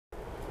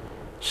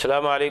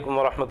السلام علیکم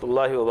ورحمۃ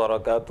اللہ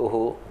وبرکاتہ۔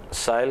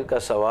 سائل کا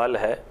سوال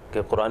ہے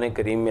کہ قرآن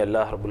کریم میں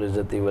اللہ رب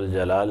العزت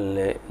والجلال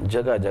نے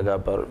جگہ جگہ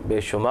پر بے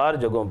شمار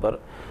جگہوں پر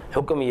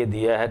حکم یہ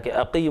دیا ہے کہ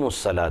اقیموا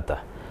الصلاۃ،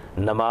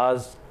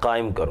 نماز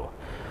قائم کرو۔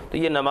 تو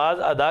یہ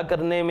نماز ادا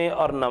کرنے میں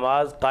اور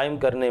نماز قائم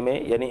کرنے میں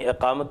یعنی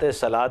اقامت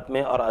صلاۃ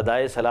میں اور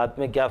ادائے صلاۃ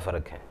میں کیا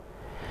فرق ہے؟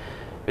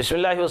 بسم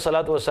اللہ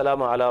والصلاۃ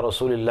والسلام علی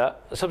رسول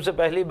اللہ۔ سب سے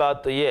پہلی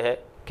بات تو یہ ہے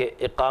کہ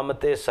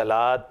اقامت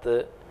صلاۃ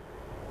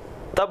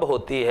تب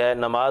ہوتی ہے،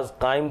 نماز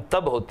قائم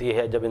تب ہوتی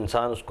ہے جب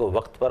انسان اس کو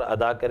وقت پر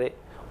ادا کرے،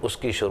 اس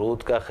کی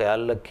شروط کا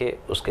خیال رکھے،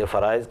 اس کے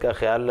فرائض کا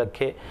خیال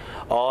رکھے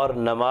اور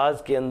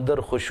نماز کے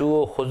اندر خشوع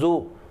و خضوع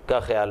کا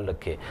خیال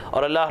رکھے،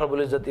 اور اللہ رب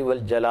العزت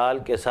والجلال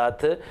کے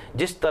ساتھ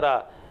جس طرح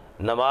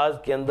نماز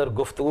کے اندر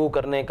گفتگو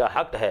کرنے کا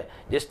حق ہے،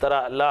 جس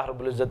طرح اللہ رب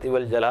العزت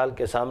والجلال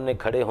کے سامنے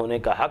کھڑے ہونے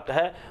کا حق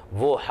ہے،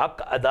 وہ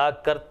حق ادا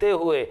کرتے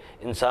ہوئے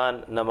انسان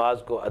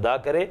نماز کو ادا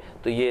کرے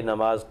تو یہ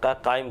نماز کا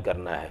قائم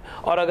کرنا ہے۔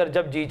 اور اگر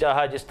جب جی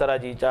چاہا جس طرح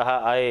جی چاہا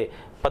آئے،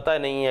 پتہ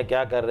نہیں ہے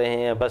کیا کر رہے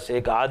ہیں، بس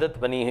ایک عادت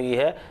بنی ہوئی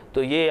ہے،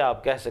 تو یہ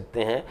آپ کہہ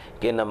سکتے ہیں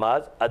کہ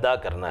نماز ادا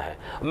کرنا ہے۔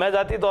 میں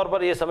ذاتی طور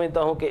پر یہ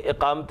سمجھتا ہوں کہ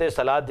اقامت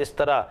صلاۃ جس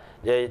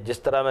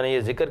طرح میں نے یہ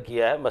ذکر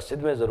کیا ہے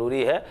مسجد میں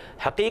ضروری ہے،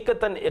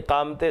 حقیقتاً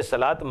اقامت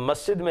صلاۃ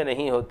مسجد میں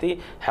نہیں ہوتی،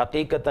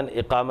 حقیقتاً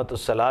اقامت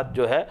الصلاۃ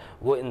جو ہے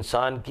وہ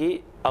انسان کی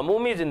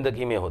عمومی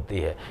زندگی میں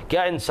ہوتی ہے۔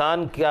 کیا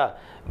انسان کا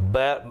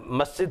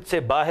مسجد سے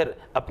باہر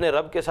اپنے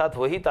رب کے ساتھ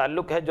وہی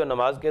تعلق ہے جو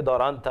نماز کے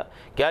دوران تھا؟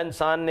 کیا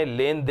انسان نے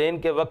لین دین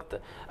کے وقت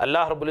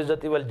اللہ رب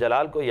العزت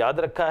والجلال کو یاد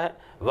رکھا ہے؟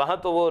 وہاں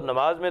تو وہ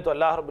نماز میں تو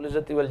اللہ رب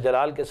العزت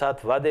والجلال کے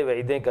ساتھ وعدے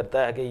وعیدیں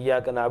کرتا ہے کہ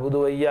ایاک نعبد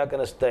و ایاک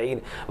نستعین،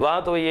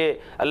 وہاں تو یہ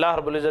اللہ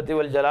رب العزت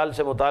والجلال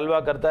سے مطالبہ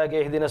کرتا ہے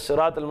کہ اہدنا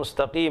الصراط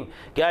المستقیم۔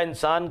 کیا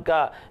انسان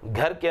کا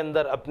گھر کے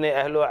اندر اپنے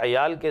اہل و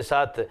عیال کے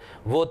ساتھ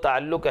وہ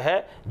تعلق ہے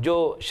جو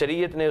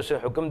شریعت نے اسے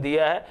حکم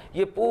دیا ہے؟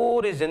 یہ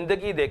پوری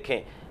زندگی دیکھیں،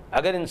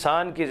 اگر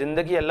انسان کی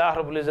زندگی اللہ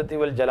رب العزت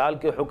والجلال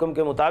کے حکم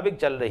کے مطابق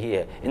چل رہی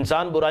ہے،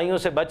 انسان برائیوں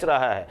سے بچ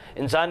رہا ہے،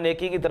 انسان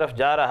نیکی کی طرف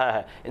جا رہا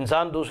ہے،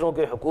 انسان دوسروں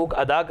کے حقوق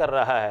ادا کر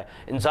رہا ہے،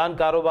 انسان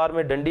کاروبار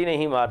میں ڈنڈی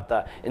نہیں مارتا،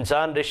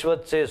 انسان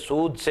رشوت سے،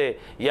 سود سے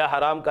یا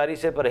حرام کاری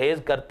سے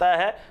پرہیز کرتا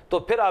ہے، تو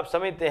پھر آپ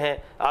سمجھ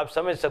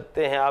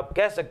سکتے ہیں، آپ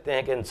کہہ سکتے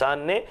ہیں کہ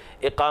انسان نے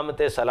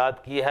اقامت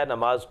صلاۃ کی ہے،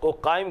 نماز کو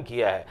قائم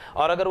کیا ہے۔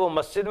 اور اگر وہ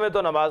مسجد میں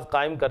تو نماز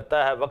قائم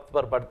کرتا ہے، وقت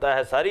پر پڑھتا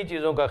ہے، ساری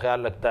چیزوں کا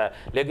خیال رکھتا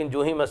ہے، لیکن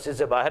جو ہی مسجد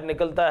سے باہر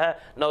نکلتا ہے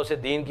نہ اسے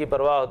دین کی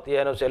پرواہ ہوتی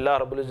ہے، نہ اسے اللہ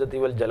رب العزت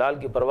والجلال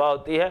کی پرواہ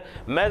ہوتی ہے،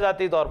 میں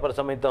ذاتی طور پر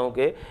سمجھتا ہوں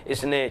کہ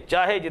اس نے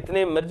چاہے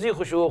جتنے مرضی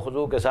خشوع و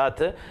خضوع کے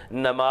ساتھ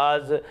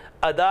نماز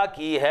ادا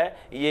کی ہے،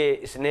 یہ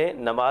اس نے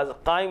نماز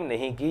قائم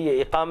نہیں کی،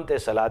 یہ اقامت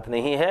صلاۃ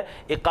نہیں ہے۔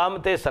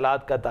 اقامت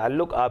صلاۃ کا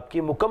تعلق آپ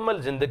کی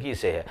مکمل زندگی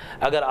سے ہے۔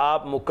 اگر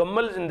آپ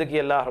مکمل زندگی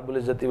اللہ رب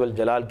العزت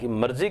والجلال کی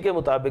مرضی کے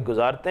مطابق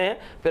گزارتے ہیں،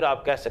 پھر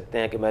آپ کہہ سکتے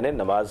ہیں کہ میں نے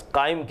نماز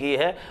قائم کی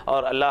ہے،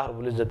 اور اللہ رب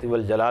العزت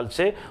والجلال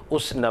سے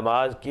اس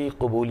نماز کی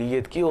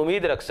قبولیت کی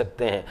امید رکھ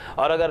سکتے ہیں۔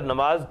 اور اگر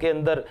نماز کے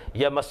اندر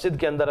یا مسجد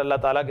کے اندر اللہ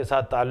تعالیٰ کے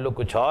ساتھ تعلق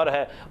کچھ اور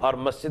ہے، اور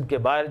مسجد کے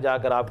باہر جا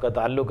کر آپ کا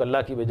تعلق اللہ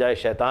کی بجائے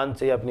شیطان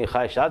سے یا اپنی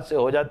خواہشات سے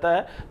ہو جاتا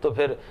ہے، تو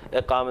پھر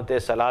اقامت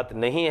صلاۃ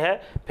نہیں ہے،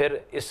 پھر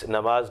اس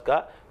نماز کا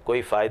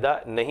کوئی فائدہ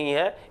نہیں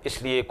ہے۔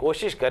 اس لیے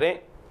کوشش کریں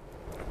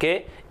کہ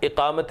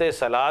اقامت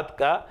صلاۃ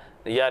کا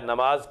یا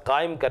نماز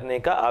قائم کرنے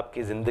کا آپ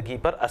کی زندگی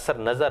پر اثر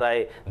نظر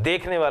آئے،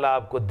 دیکھنے والا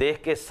آپ کو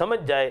دیکھ کے سمجھ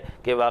جائے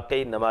کہ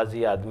واقعی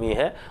نمازی آدمی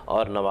ہے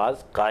اور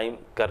نماز قائم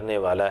کرنے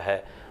والا ہے۔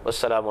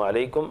 السلام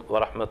علیکم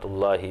ورحمۃ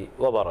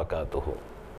اللہ وبرکاتہ۔